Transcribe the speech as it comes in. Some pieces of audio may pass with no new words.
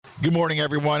Good morning,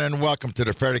 everyone, and welcome to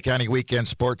the Frederick County Weekend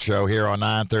Sports Show here on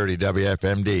 930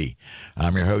 WFMD.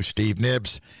 I'm your host, Steve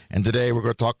Nibbs, and today we're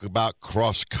going to talk about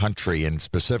cross country and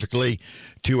specifically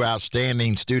two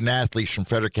outstanding student athletes from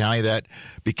Frederick County that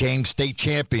became state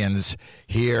champions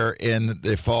here in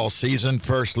the fall season.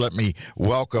 First, let me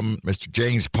welcome Mr.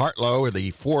 James Partlow,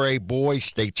 the 4A boys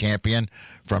state champion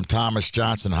from Thomas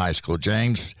Johnson High School.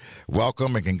 James,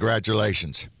 welcome and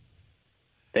congratulations.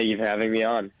 Thank you for having me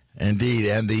on. Indeed,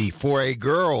 and the 4A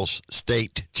girls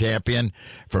state champion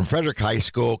from Frederick High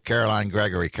School, Caroline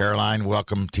Gregory. Caroline,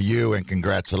 welcome to you and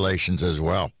congratulations as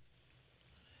well.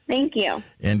 Thank you.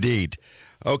 Indeed.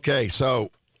 Okay,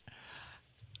 so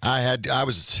I had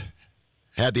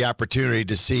the opportunity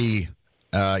to see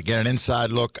get an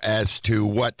inside look as to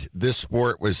what this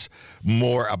sport was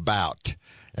more about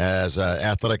as an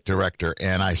athletic director,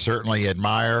 and I certainly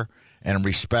admire and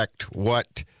respect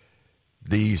what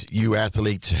these you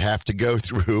athletes have to go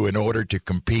through in order to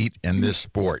compete in this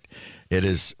sport. It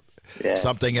is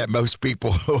something that most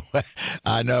people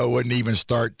I know wouldn't even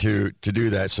start to do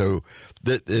that. So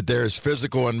there's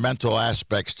physical and mental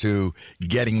aspects to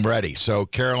getting ready. So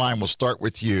Caroline, we'll start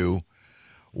with you.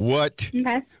 What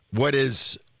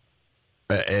is,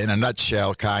 in a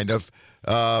nutshell, kind of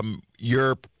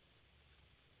your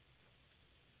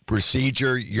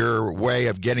procedure, your way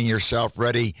of getting yourself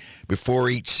ready before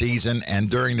each season and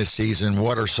during the season?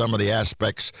 What are some of the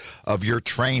aspects of your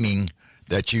training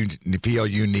that you feel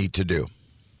you need to do?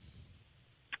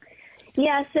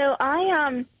 Yeah, so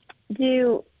I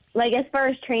do, like, as far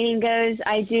as training goes,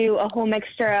 I do a whole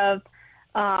mixture of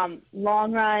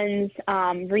long runs,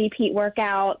 repeat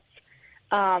workouts,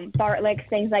 fartleks,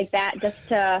 things like that, just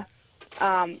to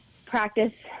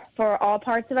practice for all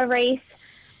parts of a race.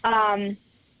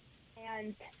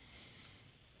 And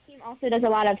the team also does a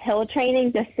lot of hill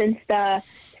training, just since the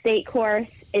state course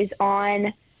is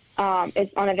on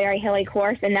a very hilly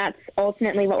course, and that's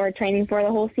ultimately what we're training for the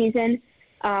whole season.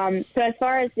 So as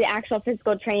far as the actual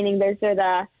physical training, those are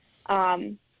the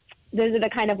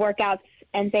kind of workouts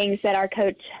and things that our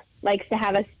coach likes to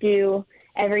have us do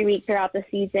every week throughout the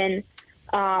season.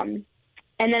 And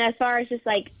then as far as just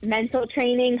like mental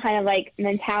training, kind of like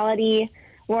mentality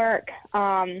work,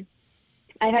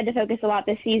 I've had to focus a lot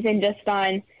this season just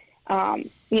on,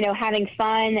 having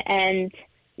fun and,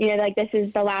 like this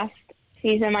is the last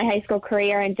season of my high school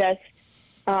career, and just,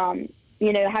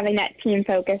 having that team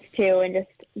focus too, and just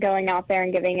going out there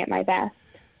and giving it my best.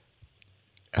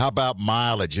 How about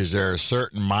mileage? Is there a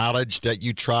certain mileage that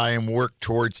you try and work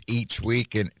towards each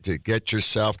week and to get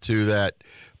yourself to that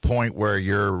point where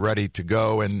you're ready to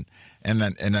go? And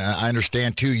I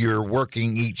understand too, you're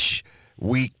working each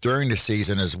week during the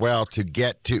season as well to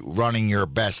get to running your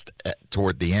best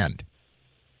toward the end.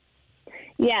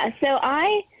 Yeah, so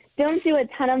I don't do a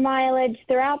ton of mileage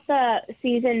throughout the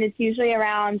season. It's usually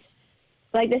around,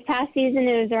 like this past season,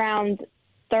 it was around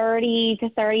 30 to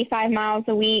 35 miles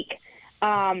a week,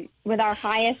 with our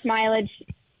highest mileage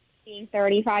being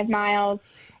 35 miles.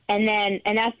 And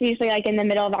that's usually like in the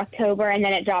middle of October, and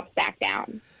then it drops back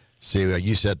down. See,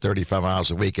 you said 35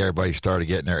 miles a week. Everybody started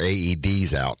getting their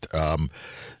AEDs out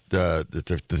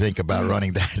to think about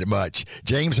running that much.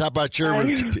 James, how about your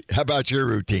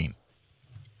routine?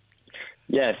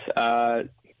 Yes.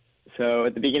 So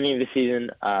at the beginning of the season,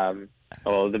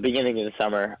 the beginning of the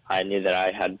summer, I knew that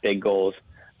I had big goals.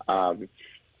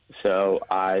 So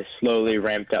I slowly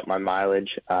ramped up my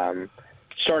mileage,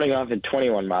 starting off at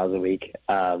 21 miles a week.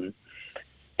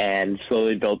 And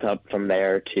slowly built up from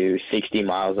there to 60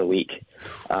 miles a week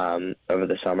over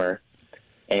the summer.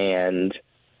 And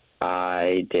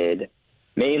I did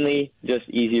mainly just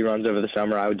easy runs over the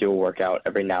summer. I would do a workout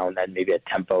every now and then, maybe a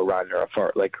tempo run or a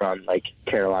fartlek run like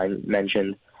Caroline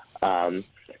mentioned. A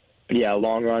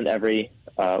long run every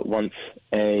once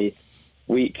a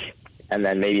week, and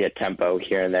then maybe a tempo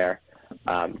here and there.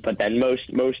 But then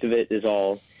most of it is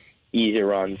all easy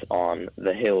runs on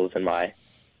the hills in my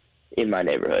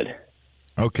neighborhood.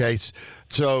 Okay,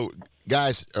 so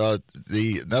guys,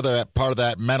 another part of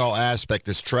that mental aspect,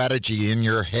 the strategy in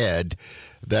your head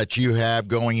that you have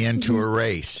going into a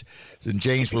race. And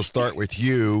James, we'll start with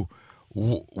you.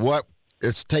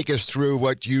 Let's take us through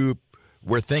what you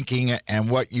were thinking and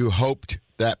what you hoped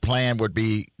that plan would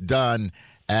be done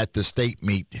at the state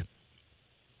meet.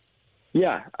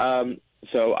 Yeah,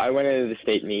 so I went into the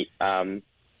state meet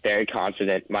very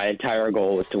confident. My entire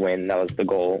goal was to win. That was the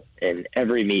goal in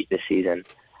every meet this season.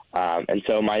 And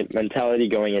so my mentality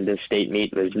going into the state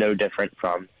meet was no different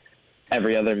from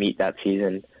every other meet that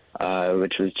season,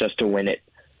 which was just to win it.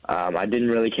 I didn't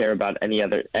really care about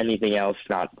anything else,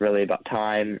 not really about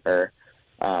time or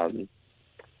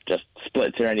just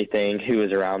splits or anything, who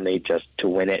was around me, just to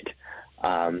win it.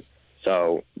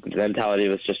 So the mentality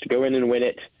was just to go in and win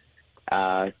it,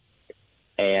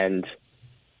 and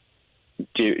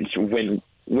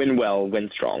win well, win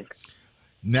strong.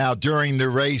 Now, during the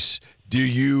race, do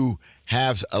you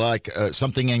have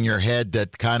something in your head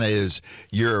that kind of is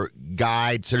your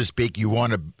guide, so to speak? You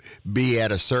want to be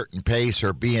at a certain pace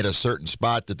or be at a certain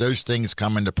spot. Did those things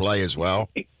come into play as well?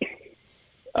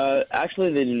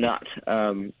 Actually, they do not.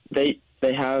 They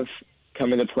have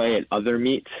come into play at other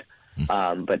meets,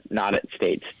 but not at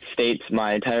states. States,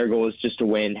 my entire goal is just to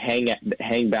win,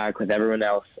 hang back with everyone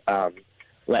else,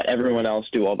 let everyone else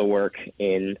do all the work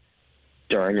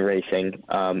during racing,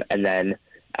 and then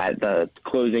at the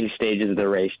closing stages of the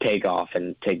race, take off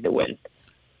and take the win.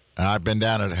 I've been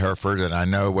down at Hereford, and I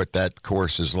know what that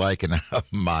course is like. And oh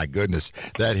my goodness,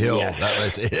 that hill!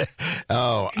 Yes.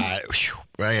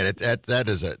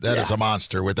 That is a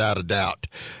monster without a doubt.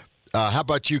 How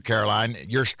about you, Caroline?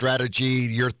 Your strategy,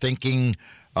 your thinking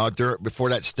before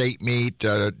that state meet.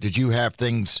 Did you have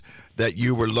things that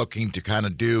you were looking to kind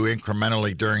of do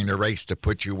incrementally during the race to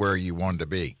put you where you wanted to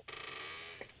be?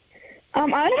 I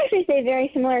would actually say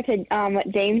very similar to what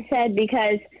James said,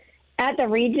 because at the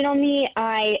regional meet,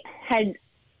 I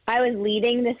was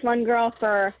leading this one girl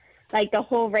for like the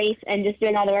whole race and just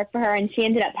doing all the work for her, and she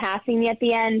ended up passing me at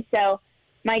the end. So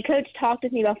my coach talked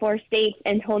with me before states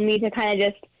and told me to kind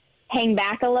of just hang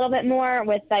back a little bit more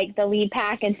with like the lead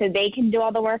pack, and so they can do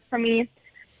all the work for me.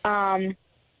 And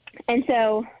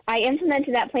so I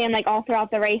implemented that plan like all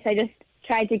throughout the race. I just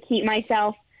tried to keep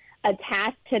myself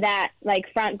attached to that like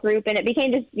front group, and it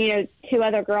became just, two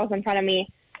other girls in front of me.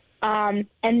 And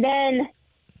then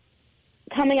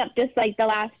coming up just like the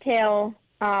last hill,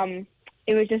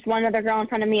 it was just one other girl in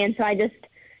front of me, and so I just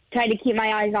tried to keep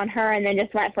my eyes on her and then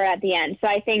just went for it at the end. So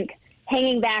I think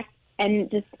hanging back and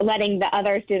just letting the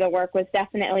others do the work was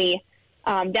definitely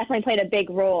played a big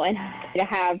role in to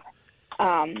have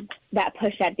that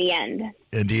push at the end.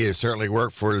 Indeed, it certainly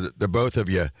worked for the both of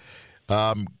you.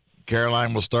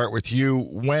 Caroline, we'll start with you.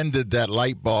 When did that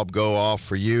light bulb go off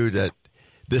for you that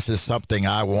this is something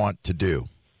I want to do?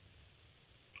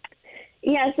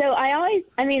 Yeah, so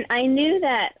I knew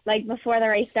that like before the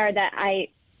race started that I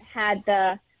had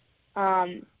the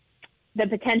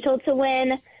potential to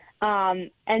win.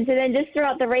 And so then just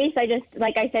throughout the race, I just,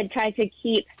 like I said, tried to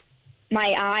keep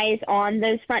my eyes on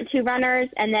those front two runners.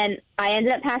 And then I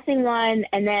ended up passing one,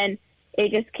 and then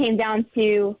it just came down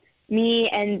to me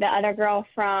and the other girl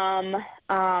from,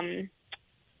 I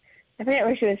forget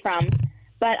where she was from,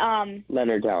 but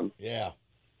Leonardtown. Yeah.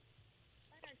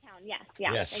 Leonardtown, yes,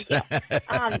 yeah. Yes.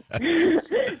 Thank you.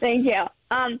 Thank you.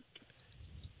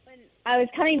 When I was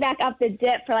coming back up the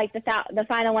dip for like the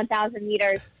final 1,000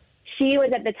 meters, she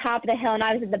was at the top of the hill and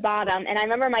I was at the bottom. And I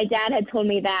remember my dad had told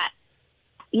me that,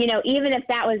 even if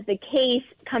that was the case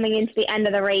coming into the end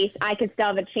of the race, I could still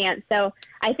have a chance. So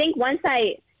I think once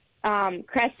I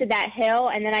crested that hill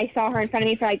and then I saw her in front of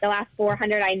me for like the last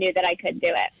 400, I knew that I could do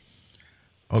it.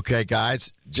 Okay,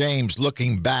 guys. James,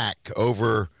 looking back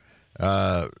over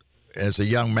as a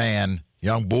young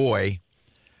boy,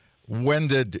 when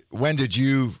did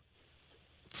you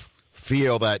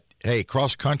feel that, hey,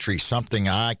 cross country, something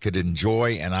I could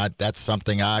enjoy, and that's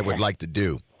something I would like to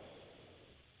do?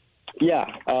 Yeah.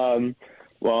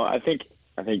 Well, I think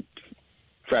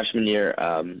freshman year,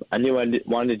 I knew I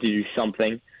wanted to do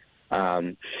something.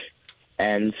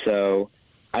 And so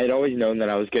I had always known that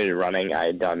I was good at running. I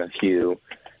had done a few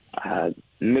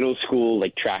middle school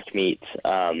like track meets.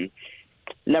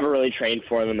 Never really trained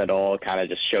for them at all. Kind of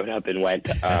just showed up and went.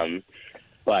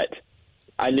 But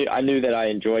I knew that I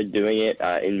enjoyed doing it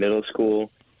in middle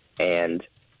school, and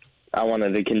I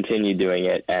wanted to continue doing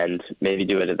it and maybe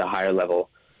do it at the higher level.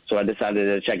 So I decided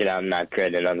to check it out in ninth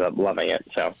grade and ended up loving it.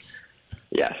 So,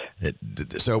 yes.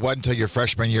 So it wasn't until your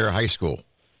freshman year of high school?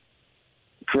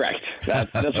 Correct.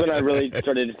 That's when I really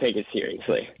started to take it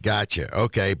seriously. Gotcha.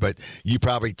 Okay, but you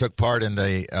probably took part in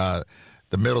the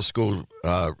middle school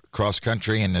cross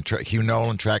country and the Hugh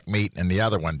Nolan track meet and the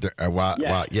other one.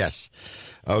 Yes. Yes.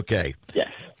 Okay.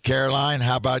 Yes. Caroline,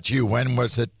 how about you? When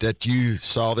was it that you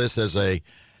saw this as a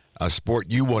sport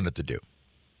you wanted to do?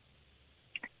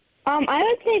 I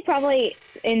would say probably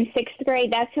in sixth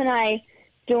grade. That's when I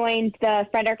joined the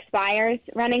Frederick Spires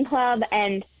running club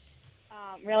and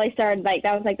really started, that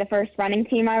was the first running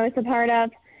team I was a part of.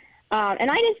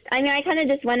 And I kind of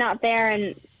just went out there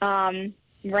and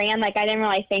ran. I didn't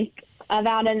really think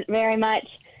about it very much.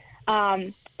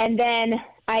 And then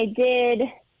I did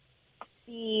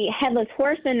the Headless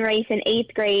Horseman race in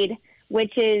eighth grade,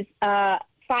 which is a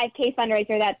 5K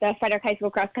fundraiser that the Frederick High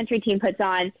School cross country team puts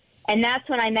on. And that's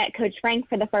when I met Coach Frank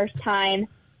for the first time.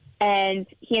 And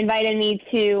he invited me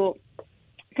to,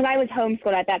 because I was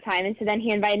homeschooled at that time. And so then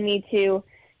he invited me to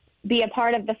be a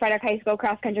part of the Frederick High School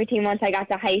cross country team once I got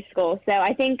to high school. So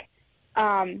I think,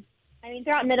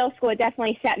 throughout middle school, it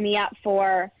definitely set me up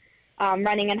for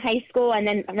running in high school. And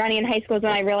then running in high school is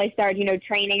when I really started,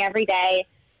 training every day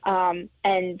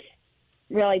and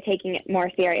really taking it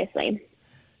more seriously.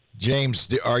 James,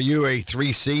 are you a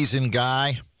 3-season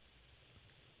guy?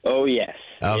 Oh, yes.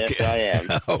 Okay. Yes, I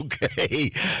am.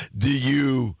 Okay. Do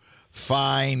you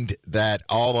find that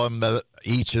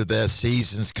each of the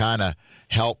seasons kind of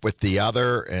help with the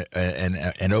other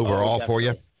and overall for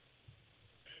you?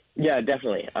 Yeah,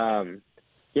 definitely.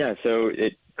 So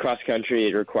cross country,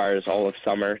 it requires all of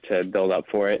summer to build up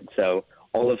for it. So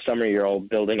all of summer, you're all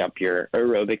building up your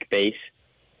aerobic base.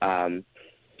 And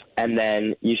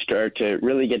then you start to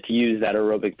really get to use that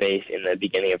aerobic base in the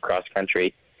beginning of cross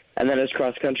country. And then as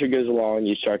cross country goes along,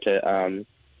 you start to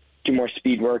do more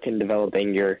speed work and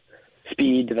developing your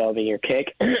speed, developing your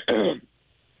kick. And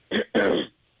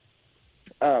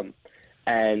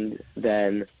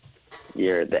then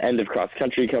the end of cross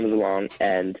country comes along,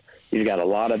 and you've got a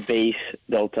lot of base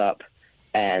built up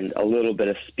and a little bit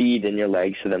of speed in your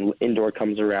legs. So then indoor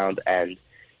comes around, and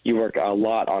you work a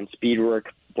lot on speed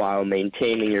work while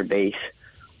maintaining your base.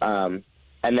 And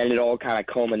then it all kind of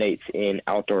culminates in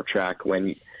outdoor track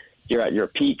when you're at your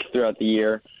peak throughout the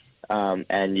year,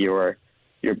 and your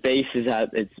base is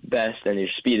at its best and your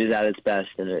speed is at its best,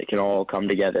 and it can all come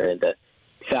together into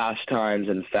fast times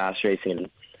and fast racing, and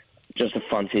just a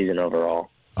fun season overall.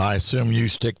 I assume you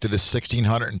stick to the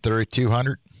 1,600 and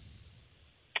 3,200?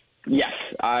 Yes,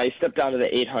 I step down to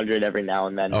the 800 every now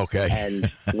and then. Okay. And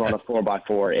run a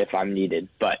 4x4 if I'm needed.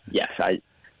 But yes,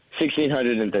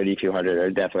 1,600 and 3,200 are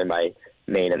definitely my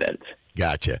main events.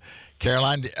 Gotcha.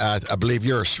 Caroline, I believe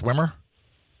you're a swimmer?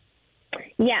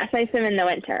 Yes, I swim in the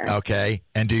winter. Okay.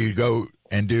 And do you go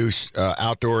and do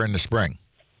outdoor in the spring?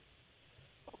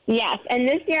 Yes, and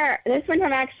this winter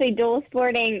I'm actually dual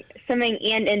sporting swimming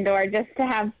and indoor just to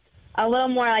have a little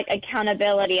more like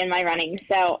accountability in my running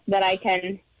so that I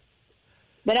don't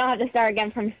have to start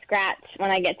again from scratch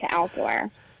when I get to outdoor.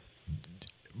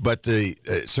 But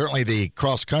certainly the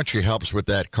cross country helps with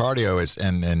that cardio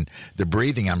and the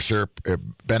breathing, I'm sure,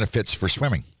 benefits for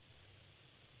swimming.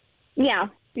 Yeah,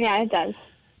 it does.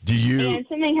 And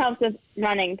swimming helps with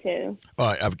running too.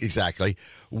 Exactly.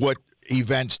 What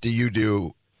events do you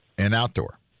do in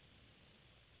outdoor?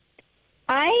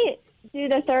 I do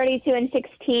the 32 and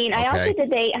 16. Okay. I also did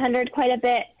the 800 quite a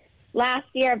bit last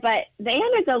year, but the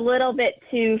 800's a little bit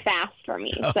too fast for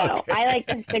me. So I like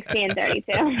the 60 and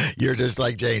 32. You're just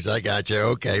like James. I got you.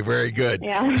 Okay, very good.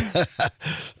 Yeah.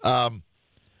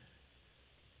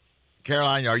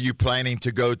 Caroline, are you planning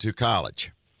to go to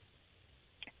college?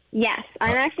 Yes,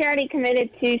 I'm actually already committed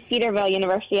to Cedarville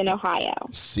University in Ohio.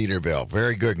 Cedarville.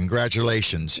 Very good.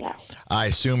 Congratulations. Yeah. I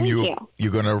assume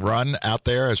you're going to run out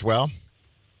there as well?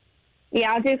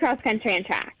 Yeah, I'll do cross country and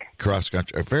track. Cross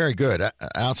country. Very good.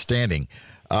 Outstanding.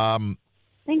 Thank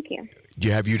you.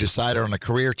 Have you decided on a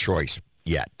career choice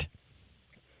yet?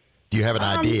 Do you have an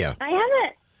idea? I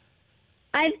haven't.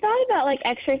 I've thought about like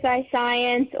exercise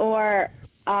science or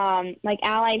like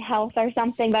allied health or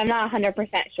something, but I'm not 100%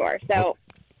 sure. So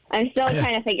I'm still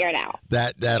trying to figure it out.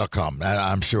 That'll come.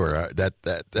 I'm sure.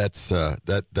 That's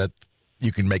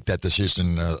you can make that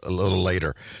decision a little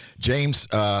later. James,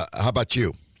 how about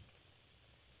you?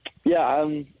 Yeah,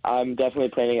 I'm definitely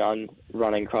planning on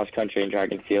running cross country and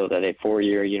track and field at a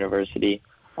 4-year university.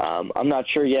 I'm not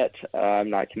sure yet. I'm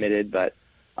not committed, but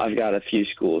I've got a few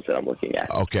schools that I'm looking at.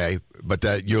 Okay, but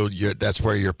that's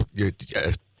where you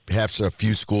have a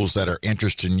few schools that are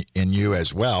interested in you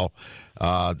as well.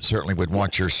 Certainly would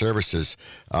want your services.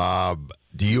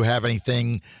 Do you have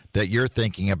anything that you're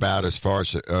thinking about as far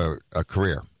as a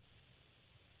career?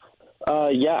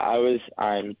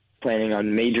 I'm planning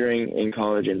on majoring in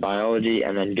college in biology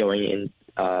and then going in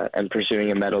and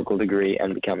pursuing a medical degree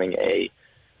and becoming a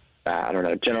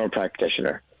general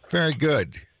practitioner. Very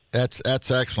good. That's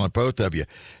excellent, both of you.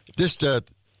 Just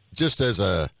as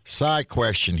a side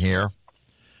question here,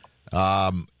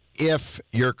 if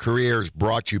your careers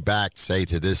brought you back, say,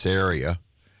 to this area,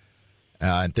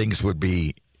 and things would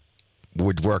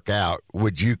work out,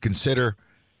 would you consider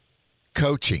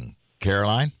coaching,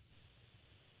 Caroline?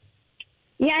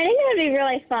 Yeah, I think it would be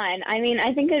really fun. I mean,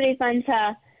 I think it would be fun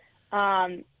to,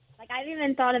 I've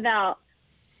even thought about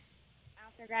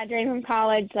after graduating from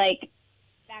college, like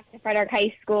back to Frederick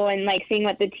High School and like seeing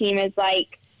what the team is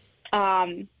like.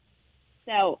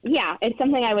 So yeah, it's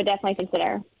something I would definitely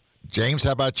consider. James,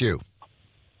 how about you?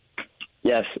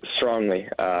 Yes, strongly.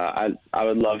 I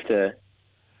would love to,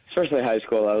 especially high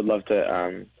school. I would love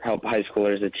to help high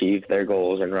schoolers achieve their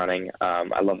goals in running.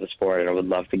 I love the sport, and I would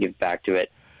love to give back to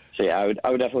it. So yeah,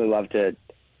 I would definitely love to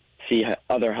see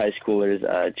other high schoolers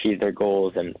achieve their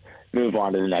goals and move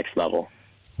on to the next level.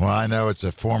 Well, I know it's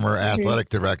a former athletic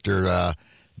director.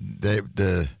 They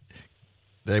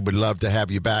would love to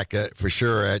have you back for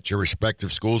sure at your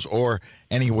respective schools or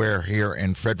anywhere here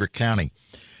in Frederick County.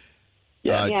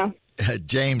 Yeah.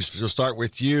 James, we'll start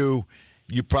with you.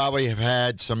 You probably have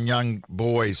had some young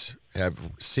boys have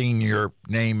seen your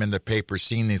name in the paper,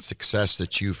 seen the success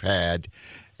that you've had,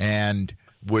 and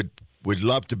would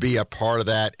love to be a part of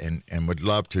that and would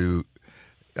love to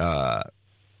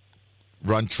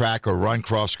run track or run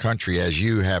cross country as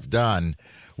you have done.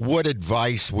 What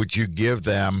advice would you give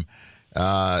them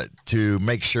to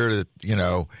make sure that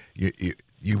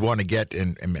you want to get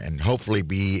and hopefully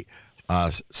be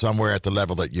somewhere at the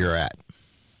level that you're at?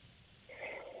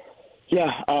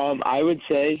 Yeah, I would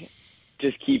say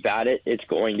just keep at it. It's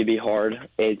going to be hard.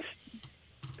 It's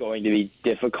going to be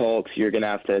difficult. You're going to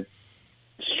have to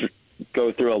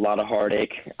go through a lot of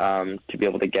heartache to be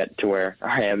able to get to where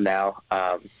I am now.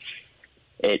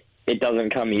 It doesn't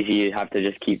come easy. You have to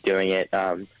just keep doing it.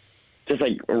 Just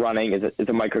like running is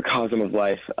a microcosm of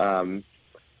life.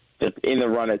 Just in the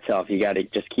run itself, you got to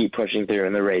just keep pushing through.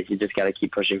 In the race, you just got to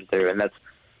keep pushing through, and that's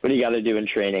what you got to do in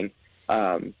training.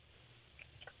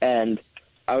 And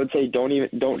I would say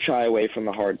don't shy away from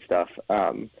the hard stuff.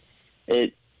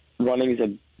 Running is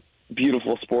a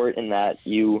beautiful sport in that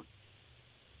you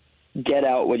get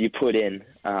out what you put in.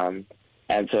 And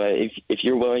so if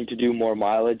you're willing to do more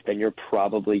mileage, then you're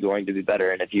probably going to be better.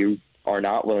 And if you are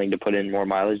not willing to put in more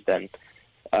mileage, then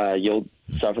you'll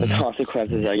suffer the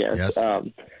consequences, I guess. Yes.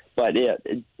 But yeah,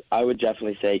 I would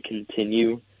definitely say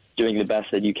continue doing the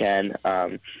best that you can,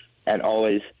 and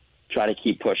always try to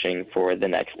keep pushing for the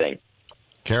next thing.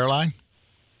 Caroline?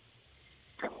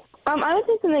 I would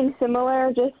say something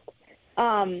similar. Just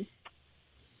don't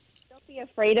be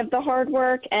afraid of the hard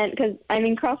work, and because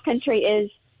cross country is,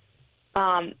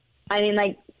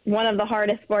 like one of the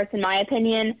hardest sports in my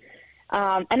opinion.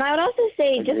 And I would also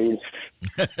say just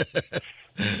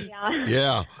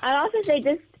Yeah. I'd also say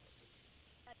just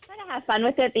try to have fun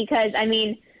with it because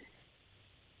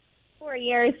 4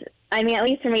 years, at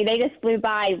least for me, they just flew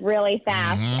by really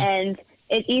fast, and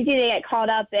it's easy to get caught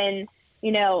up in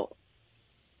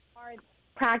hard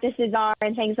practices are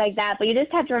and things like that. But you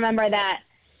just have to remember that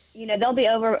they'll be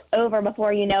over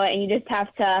before you know it, and you just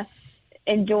have to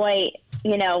enjoy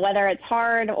whether it's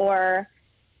hard or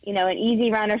an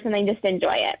easy run or something, just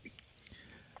enjoy it.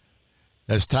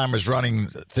 As time is running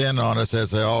thin on us,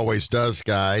 as it always does,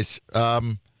 guys,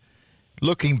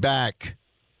 looking back,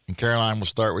 and Caroline, we'll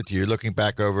start with you, looking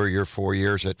back over your 4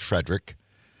 years at Frederick,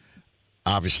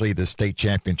 obviously the state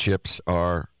championships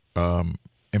are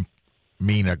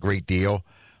mean a great deal,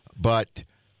 but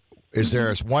is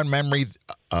there one memory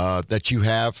that you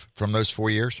have from those 4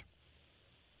 years?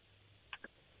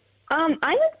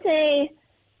 I would say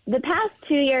the past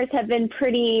 2 years have been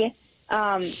pretty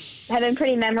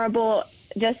memorable,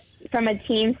 just from a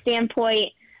team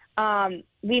standpoint.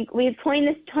 We've coined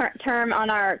this term on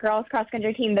our girls cross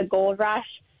country team, the Gold Rush,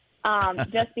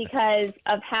 just because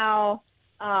of how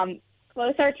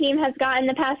close our team has gotten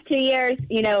the past 2 years.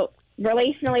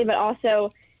 Relationally, but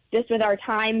also just with our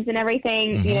times and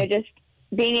everything. Just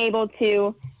being able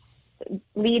to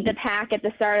lead the pack at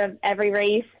the start of every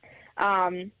race.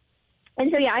 And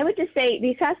so, yeah, I would just say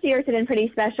these past 2 years have been pretty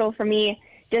special for me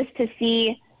just to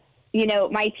see,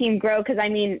 my team grow. Because,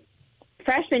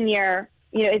 freshman year,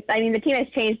 the team has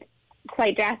changed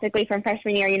quite drastically from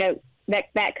freshman year,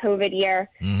 that COVID year.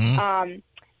 And,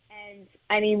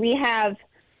 we have,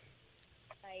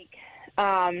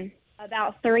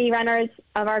 about 3 runners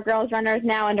of our girls runners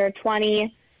now under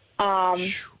 20.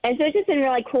 And so it's just been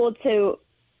really cool to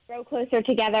grow closer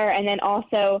together and then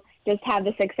also just have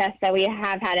the success that we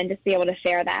have had and just be able to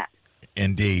share that.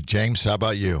 Indeed. James, how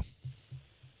about you?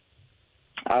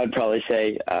 I would probably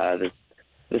say the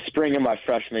spring of my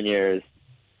freshman year is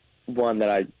one that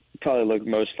I probably look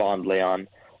most fondly on.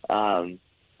 As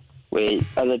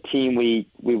a team, we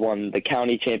won the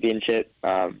county championship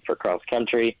for cross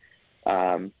country.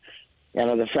 And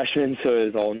as a freshman, so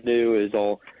it was all new, it was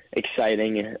all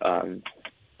exciting,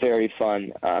 very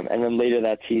fun. And then later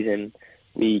that season,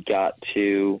 we got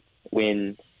to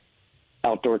win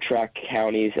outdoor track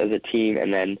counties as a team,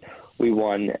 and then we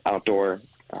won outdoor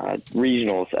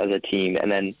regionals as a team. And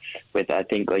then with, I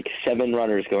think, 7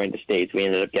 runners going to states, we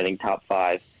ended up getting top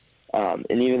 5.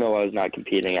 And even though I was not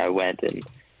competing, I went and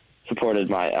supported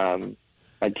my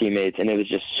my teammates, and it was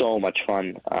just so much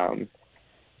fun.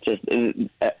 just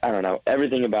I don't know,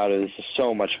 everything about it is just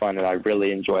so much fun, and I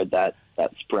really enjoyed that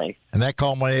spring. And that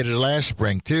culminated last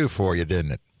spring too for you,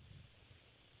 didn't it?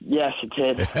 Yes, it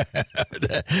did.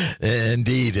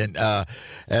 Indeed. And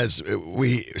as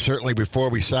we certainly, before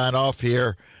we sign off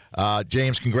here,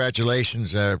 James,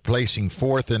 congratulations placing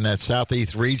fourth in that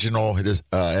Southeast Regional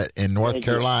in North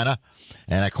Carolina.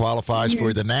 And that qualifies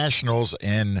for the Nationals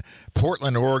in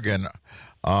Portland, Oregon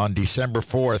on December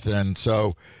 4th. And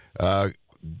so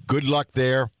good luck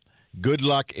there. Good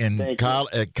luck in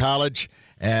college.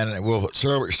 And we'll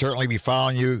certainly be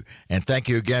following you. And thank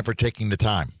you again for taking the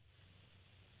time.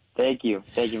 Thank you.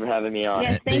 Thank you for having me on.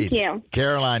 Yes, thank you.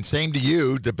 Caroline, same to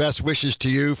you. The best wishes to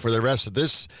you for the rest of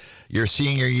your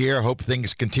senior year. Hope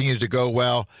things continue to go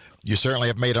well. You certainly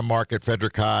have made a mark at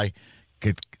Frederick High.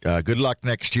 Good luck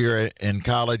next year in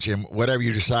college, and whatever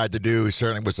you decide to do, it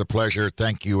certainly was a pleasure.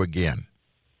 Thank you again.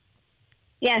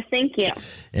 Yes, thank you.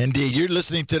 Indeed. You're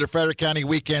listening to the Frederick County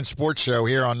Weekend Sports Show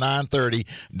here on 930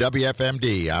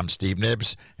 WFMD. I'm Steve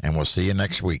Nibbs, and we'll see you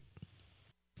next week.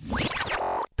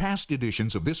 Past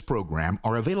editions of this program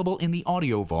are available in the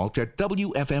audio vault at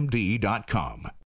WFMD.com.